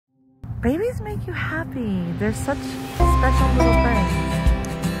Babies make you happy. They're such special little things.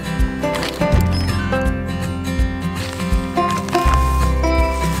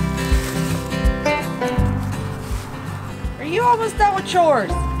 Are you almost done with chores?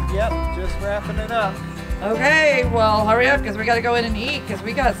 Yep, just wrapping it up. Okay, well, hurry up because we got to go in and eat because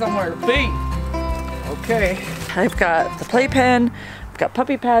we got somewhere to be. Okay. I've got the playpen, I've got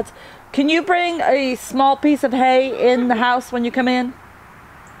puppy pads. Can you bring a small piece of hay in the house when you come in?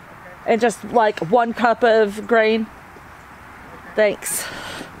 And just like 1 cup of grain? Thanks.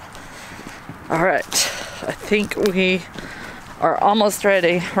 All right, I think we are almost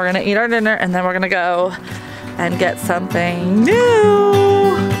ready. We're gonna eat our dinner and then we're gonna go and get something new.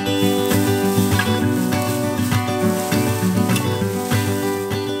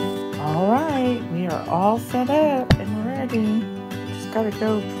 All right, we are all set up and ready. Just gotta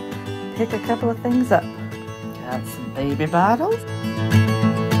go pick a couple of things up. Got some baby bottles.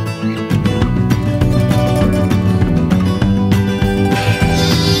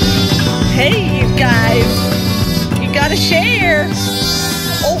 Hey, you guys, you gotta share.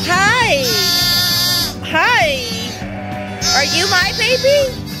 Oh, hi. Hi. Are you my baby?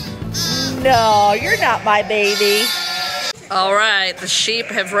 No, you're not my baby. All right, the sheep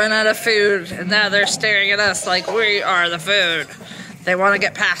have run out of food, and now they're staring at us like we are the food. They want to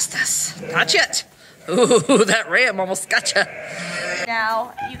get past us. Not yet. Ooh, that ram almost got you.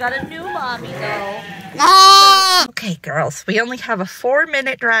 Now, you got a new mommy, though. Ah! Okay, girls, we only have a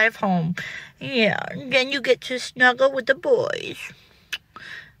 4-minute drive home. Yeah, and then you get to snuggle with the boys.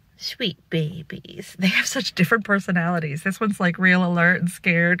 Sweet babies. They have such different personalities. This one's like real alert and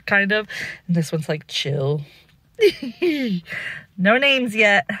scared, kind of. And this one's like chill. No names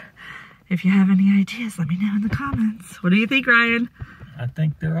yet. If you have any ideas, let me know in the comments. What do you think, Ryan? I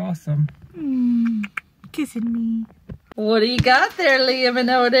think they're awesome. Kissing me. What do you got there, Liam and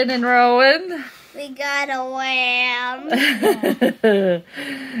Odin and Rowan? We got a lamb.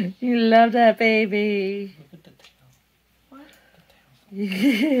 You love that baby. Look at the tail. What?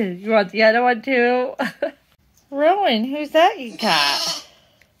 You want the other one too? Rowan, who's that you got?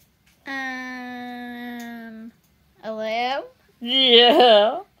 A lamb?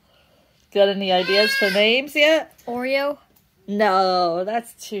 Yeah. Got any ideas for names yet? Oreo? No,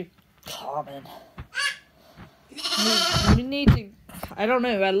 that's too common. We need to, I don't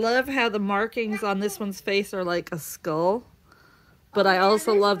know. I love how the markings on this one's face are like a skull. But I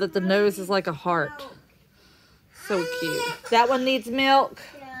also love that the nose is like a heart. So cute. That one needs milk.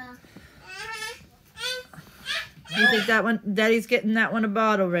 Yeah. You think that one, Daddy's getting that one a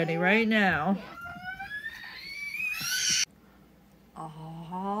bottle ready right now.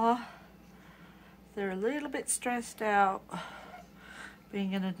 Aww. They're a little bit stressed out.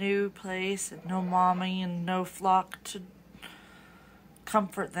 Being in a new place and no mommy and no flock to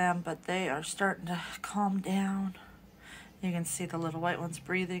comfort them, but they are starting to calm down. You can see the little white ones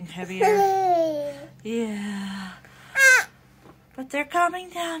breathing heavier. Yeah. But they're calming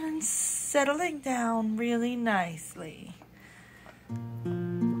down and settling down really nicely.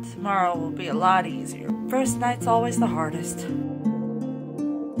 Tomorrow will be a lot easier. First night's always the hardest.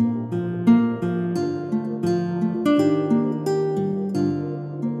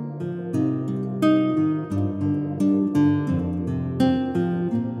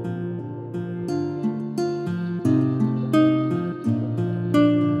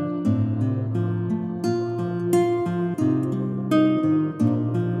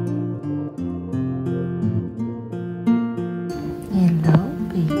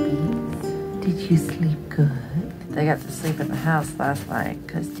 You sleep good. They got to sleep in the house last night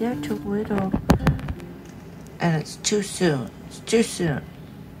because they're too little. And it's too soon. It's too soon.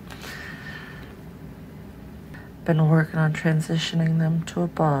 Been working on transitioning them to a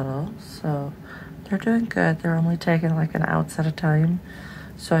bottle, so they're doing good. They're only taking like an ounce at a time,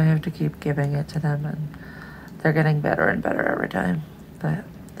 so I have to keep giving it to them, and they're getting better and better every time. But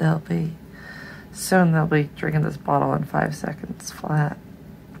soon they'll be drinking this bottle in 5 seconds flat.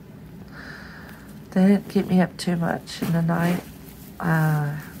 They didn't keep me up too much in the night.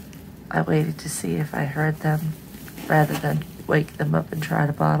 I waited to see if I heard them rather than wake them up and try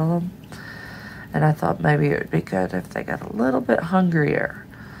to bottle them. And I thought maybe it would be good if they got a little bit hungrier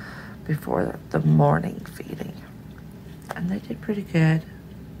before the morning feeding. And they did pretty good.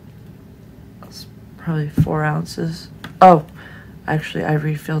 It was probably 4 ounces. Oh, actually I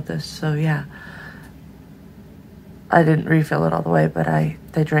refilled this, so yeah. I didn't refill it all the way, but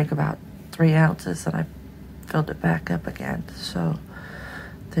they drank about 3 ounces and I filled it back up again. So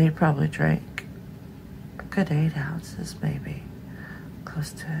they probably drank a good 8 ounces, maybe.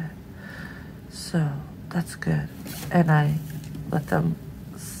 Close to it. So that's good. And I let them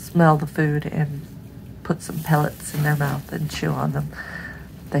smell the food and put some pellets in their mouth and chew on them,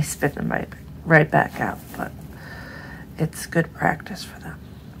 they spit them right back out. But it's good practice for them.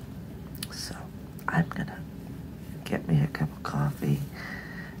 So I'm gonna get me a cup of coffee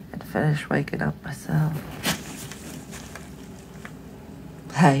and finish waking up myself.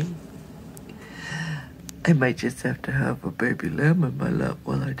 Hey, I might just have to have a baby lamb in my lap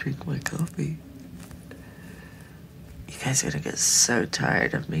while I drink my coffee. You guys are gonna get so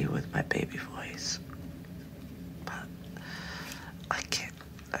tired of me with my baby voice. But I can't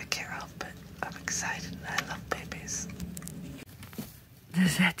help it. I'm excited and I love babies.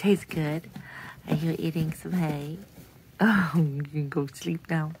 Does that taste good? Are you eating some hay? Oh, you can go sleep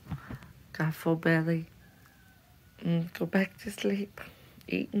now. Got a full belly. Go back to sleep.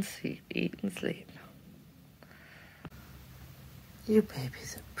 Eat and sleep, eat and sleep. You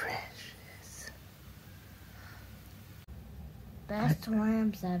babies are precious. Best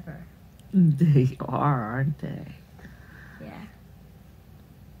lambs ever. They are, aren't they? Yeah.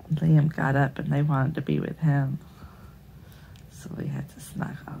 Liam got up and they wanted to be with him. So we had to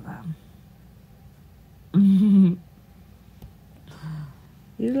snuggle them.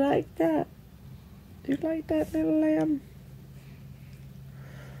 You like that? You like that, little lamb?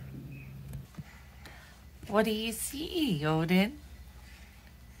 What do you see, Odin?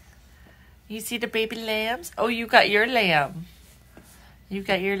 You see the baby lambs? Oh, you got your lamb. You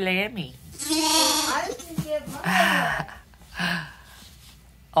got your lammy. I can get mine.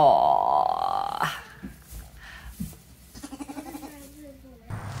 Aww.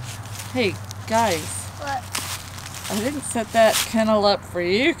 Hey, guys. What? I didn't set that kennel up for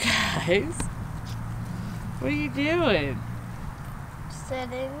you guys. What are you doing?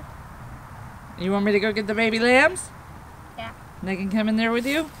 Sitting. You want me to go get the baby lambs? Yeah. They can come in there with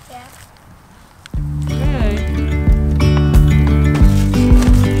you? Yeah.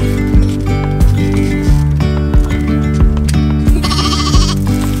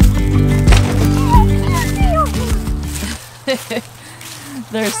 Okay.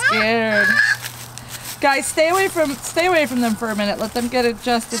 They're scared. Guys, stay away from them for a minute. Let them get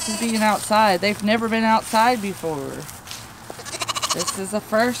adjusted to being outside. They've never been outside before. This is a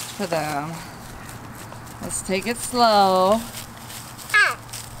first for them. Let's take it slow.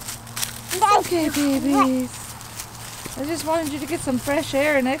 It's okay, babies. I just wanted you to get some fresh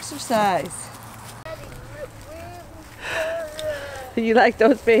air and exercise. You like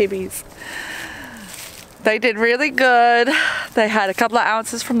those babies? They did really good. They had a couple of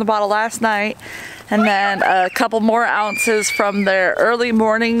ounces from the bottle last night, and then a couple more ounces from their early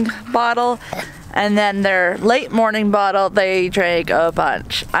morning bottle, and then their late morning bottle they drank a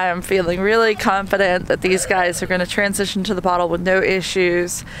bunch. I am feeling really confident that these guys are going to transition to the bottle with no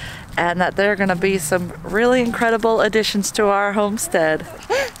issues, and that they're going to be some really incredible additions to our homestead.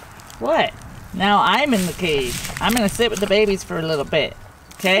 What? Now I'm in the cage. I'm going to sit with the babies for a little bit,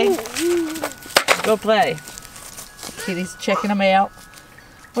 okay? Go play. Kitty's checking them out.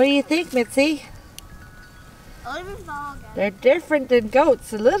 What do you think, Mitzi? They're different than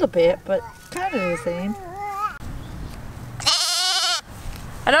goats a little bit, but kind of the same.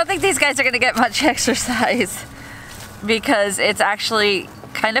 I don't think these guys are going to get much exercise because it's actually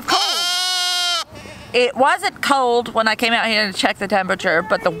kind of cold. It wasn't cold when I came out here to check the temperature,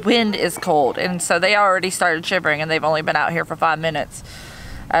 but the wind is cold, and so they already started shivering, and they've only been out here for 5 minutes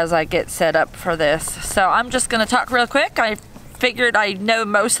as I get set up for this. So I'm just going to talk real quick. I figured I know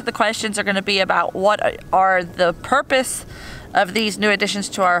most of the questions are going to be about what are the purpose of these new additions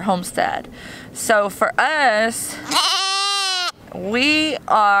to our homestead. So for us, we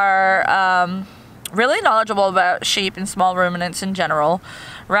are really knowledgeable about sheep and small ruminants in general.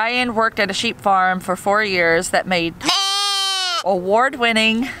 Ryan worked at a sheep farm for 4 years that made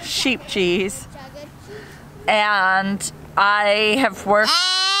award-winning sheep cheese, and I have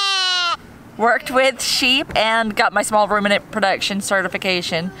worked with sheep and got my small ruminant production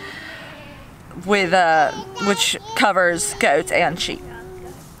certification with which covers goats and sheep.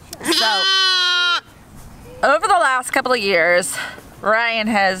 So over the last couple of years, Ryan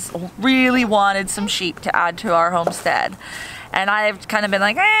has really wanted some sheep to add to our homestead, and I've kind of been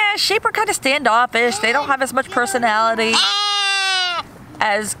like, sheep are kind of standoffish, they don't have as much personality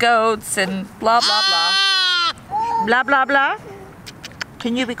as goats, and blah blah blah blah blah blah.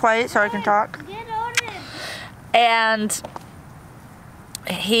 Can you be quiet so I can talk? And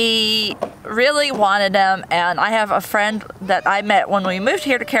he really wanted them, and I have a friend that I met when we moved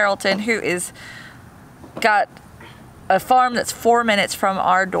here to Carrollton who is got a farm that's 4 minutes from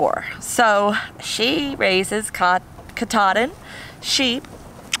our door. So she raises Katahdin sheep.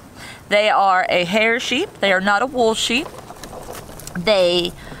 They are a hair sheep. They are not a wool sheep.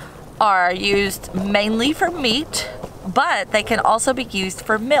 They are used mainly for meat, but they can also be used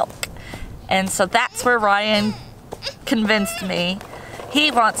for milk. And so that's where Ryan convinced me. He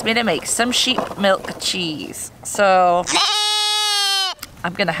wants me to make some sheep milk cheese. So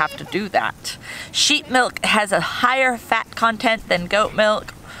I'm gonna have to do that. Sheep milk has a higher fat content than goat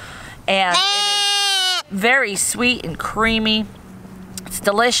milk, and it is very sweet and creamy. It's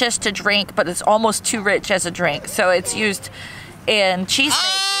delicious to drink, but it's almost too rich as a drink. So it's used in cheese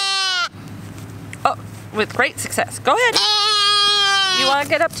making. Oh, with great success. Go ahead. You wanna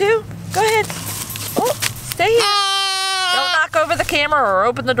get up too? Go ahead. Oh, stay here. Don't knock over the camera or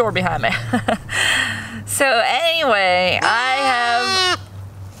open the door behind me. So anyway, I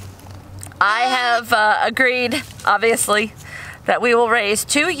have agreed, obviously, that we will raise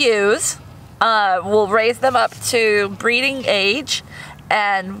 2 ewes. We'll raise them up to breeding age,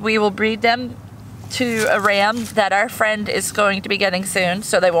 and we will breed them to a ram that our friend is going to be getting soon,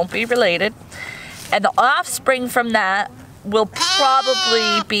 so they won't be related. And the offspring from that will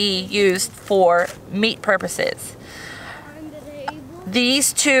probably be used for meat purposes.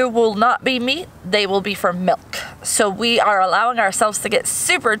 These 2 will not be meat, they will be for milk. So we are allowing ourselves to get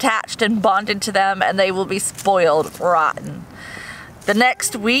super attached and bonded to them, and they will be spoiled rotten. The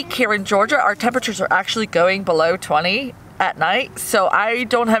next week here in Georgia, our temperatures are actually going below 20 at night, so I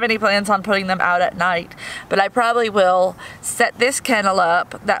don't have any plans on putting them out at night, but I probably will set this kennel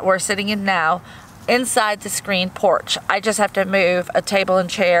up that we're sitting in now inside the screen porch. I just have to move a table and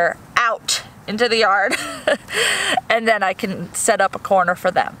chair out into the yard and then I can set up a corner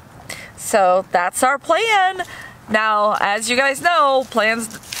for them. So that's our plan. Now, as you guys know,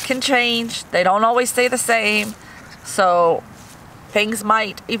 plans can change. They don't always stay the same. So things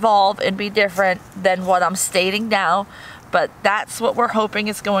might evolve and be different than what I'm stating now, but that's what we're hoping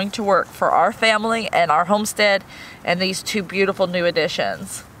is going to work for our family and our homestead and these 2 beautiful new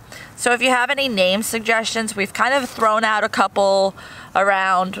additions. So if you have any name suggestions, we've kind of thrown out a couple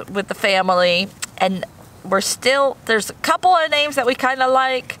around with the family, and there's a couple of names that we kind of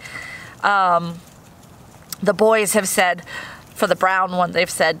like. The boys have said, for the brown one, they've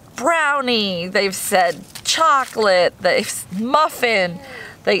said brownie, they've said chocolate, muffin.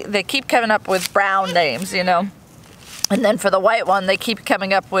 They keep coming up with brown names, you know. And then for the white one, they keep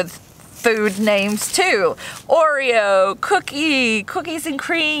coming up with food names too. Oreo, cookies and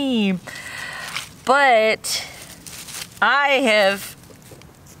cream. But I have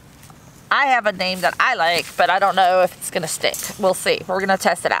a name that I like, but I don't know if it's gonna stick. We'll see. We're gonna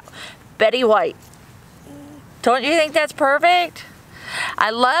test it out. Betty White. Don't you think that's perfect?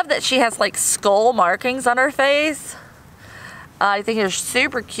 I love that she has like skull markings on her face. I think they're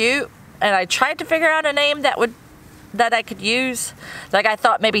super cute, and I tried to figure out a name that I could use. Like, I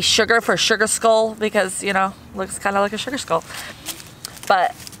thought maybe Sugar for Sugar Skull, because, you know, looks kind of like a sugar skull.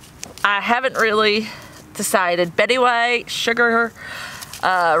 But I haven't really decided. Betty White, Sugar.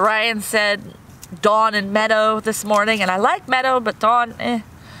 Ryan said Dawn and Meadow this morning, and I like Meadow, but Dawn, eh.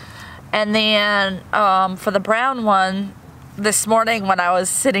 And then for the brown one, this morning when I was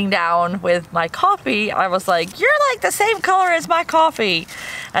sitting down with my coffee, I was like, you're like the same color as my coffee.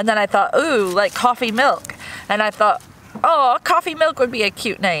 And then I thought, ooh, like coffee milk. And I thought, oh, coffee milk would be a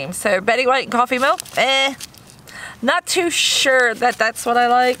cute name. So Betty White and coffee milk, not too sure that that's what I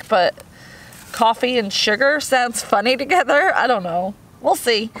like, but coffee and sugar sounds funny together. I don't know. We'll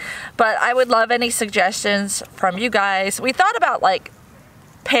see. But I would love any suggestions from you guys. We thought about like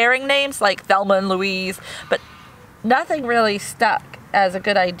pairing names like Thelma and Louise, but nothing really stuck as a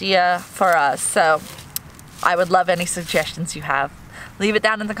good idea for us. So I would love any suggestions you have. Leave it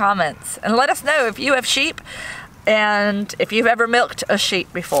down in the comments and let us know if you have sheep and if you've ever milked a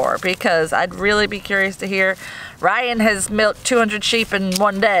sheep before, because I'd really be curious to hear. Ryan has milked 200 sheep in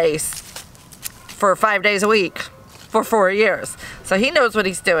one day for 5 days a week for 4 years, so he knows what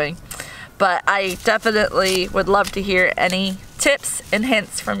he's doing. But I definitely would love to hear any tips and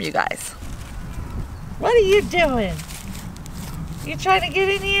hints from you guys. What are you doing? You trying to get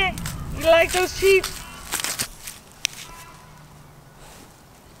in here? You like those sheep?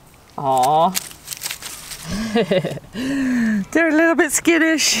 Aww. They're a little bit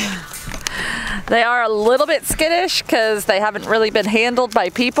skittish. They are a little bit skittish because they haven't really been handled by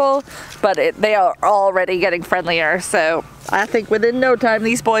people, but they are already getting friendlier. So I think within no time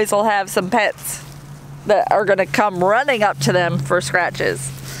these boys will have some pets that are gonna come running up to them for scratches.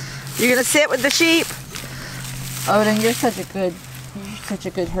 You're gonna sit with the sheep? Odin, you're such a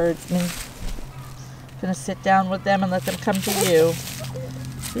good herdsman. Gonna sit down with them and let them come to you.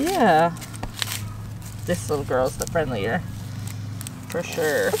 Yeah. This little girl's the friendlier. For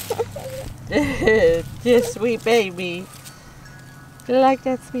sure. Just sweet baby. You like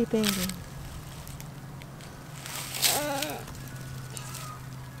that, sweet baby?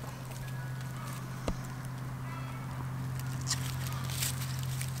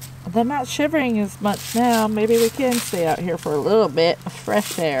 They're not shivering as much now. Maybe we can stay out here for a little bit of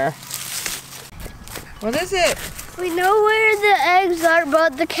fresh air. What is it? We know where the eggs are,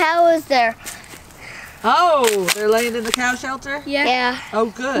 but the cow is there. Oh, they're laying in the cow shelter? Yeah. Oh,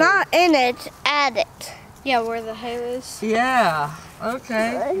 good. Not in it, at it. Yeah, where the hay is. Yeah.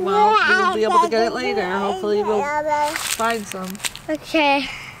 Okay. Well, we'll be able to get it later. Hopefully we'll find some. Okay.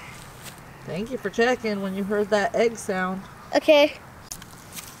 Thank you for checking when you heard that egg sound. Okay.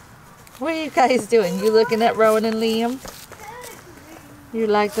 What are you guys doing? You looking at Rowan and Liam? You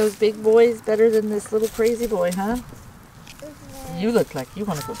like those big boys better than this little crazy boy, huh? You look like you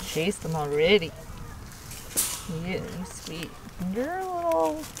want to go chase them already. Yeah, you sweet. You're a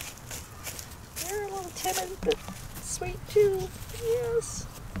little timid, but sweet too. Yes.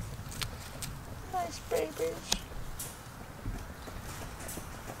 Nice babies.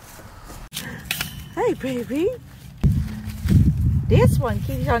 Hey, baby. This one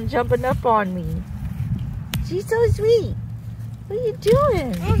keeps on jumping up on me. She's so sweet. What are you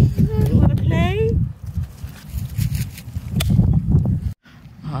doing? You want to play?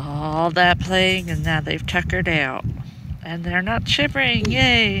 All that playing, and now they've tuckered out. And they're not shivering.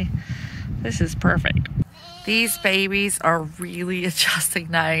 Yay. This is perfect. These babies are really adjusting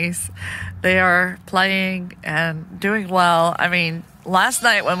nice. They are playing and doing well. I mean, last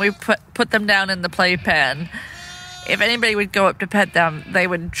night when we put them down in the playpen, if anybody would go up to pet them, they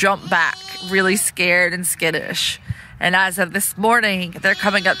would jump back, really scared and skittish. And as of this morning, they're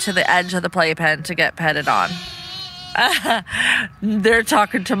coming up to the edge of the playpen to get petted on. They're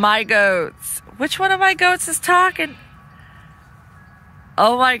talking to my goats. Which one of my goats is talking?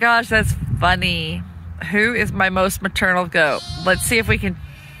 Oh my gosh, that's funny. Who is my most maternal goat? Let's see if we can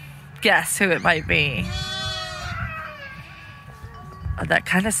guess who it might be. Oh, that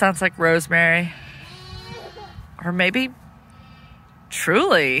kind of sounds like Rosemary. Or maybe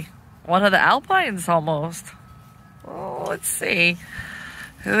Truly. One of the Alpines almost. Oh, let's see.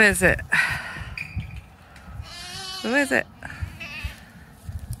 Who is it? Who is it?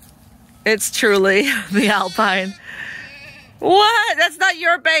 It's Truly, the Alpine. What? That's not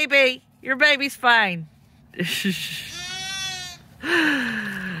your baby. Your baby's fine.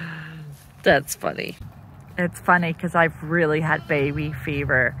 That's funny. It's funny because I've really had baby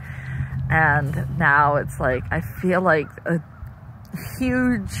fever. And now it's like, I feel like a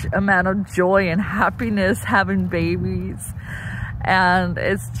huge amount of joy and happiness having babies. And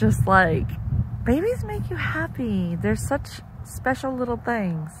it's just like, babies make you happy. They're such special little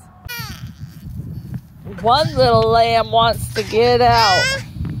things. One little lamb wants to get out.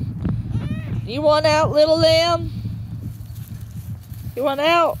 You want out, little lamb? You want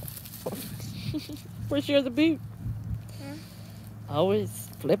out? Where's your other boot? Always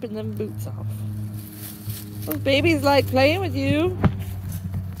flipping them boots off. Those babies like playing with you.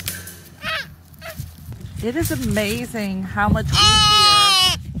 It is amazing how much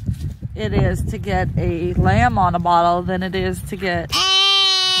easier it is to get a lamb on a bottle than it is to get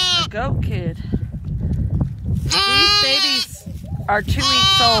a goat kid. These babies are 2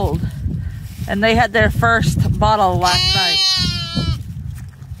 weeks old and they had their first bottle last night.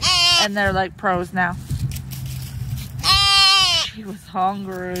 And they're like pros now. She was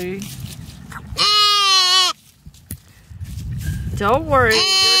hungry. Don't worry, you're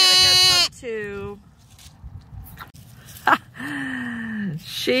gonna get some too.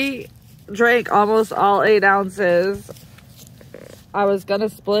 She drank almost all 8 ounces. I was gonna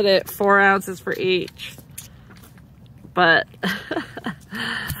split it 4 ounces for each. But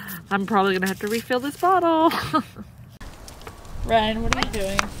I'm probably gonna have to refill this bottle. Ryan, what are you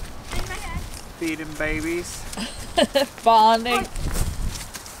doing? Feeding babies. Bonding.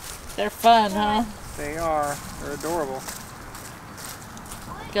 They're fun, huh? They are. They're adorable.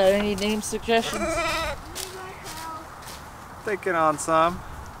 Got any name suggestions? Thinking on some.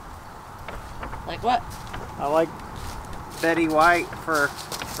 Like what? I like Betty White for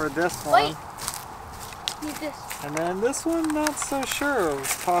this one. Wait. Need this. And then this one, not so sure. I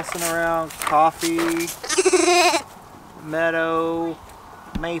was tossing around coffee, meadow,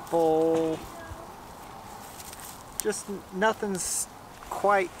 maple. Just nothing's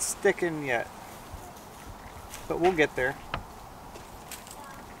quite sticking yet. But we'll get there.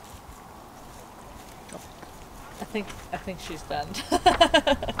 I think she's done.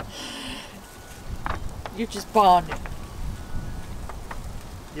 You're just bonding.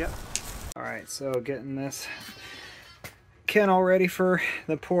 Yep. Alright, so getting this kennel ready for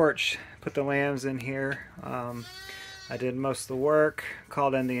the porch. Put the lambs in here. I did most of the work,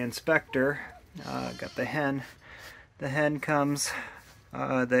 called in the inspector, got the hen. The hen comes,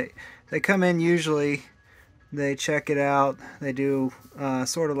 they come in usually, they check it out, they do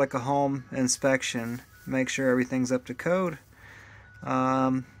sort of like a home inspection, make sure everything's up to code.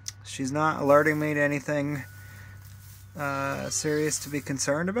 She's not alerting me to anything serious to be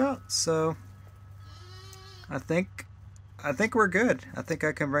concerned about, so I think we're good. I think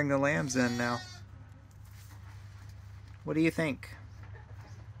I can bring the lambs in now. What do you think?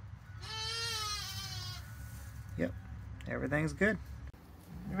 Yep, everything's good.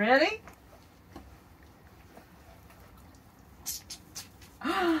 Ready?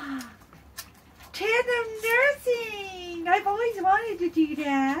 Tandem nursing! I've always wanted to do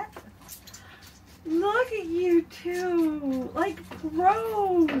that. Look at you two, like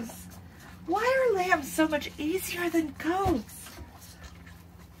pros. Why are lambs so much easier than goats?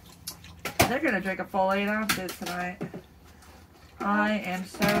 They're gonna drink a full 8 ounces tonight. I am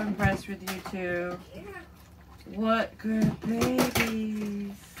so impressed with you two. What good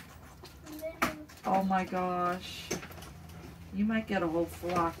babies. Oh my gosh. You might get a whole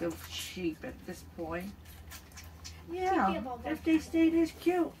flock of sheep at this point. Yeah, if they stayed this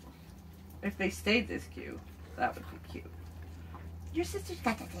cute. If they stayed this cute, that would be cute. Your sister's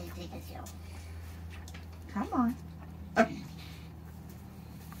got to stay this cute. Come on.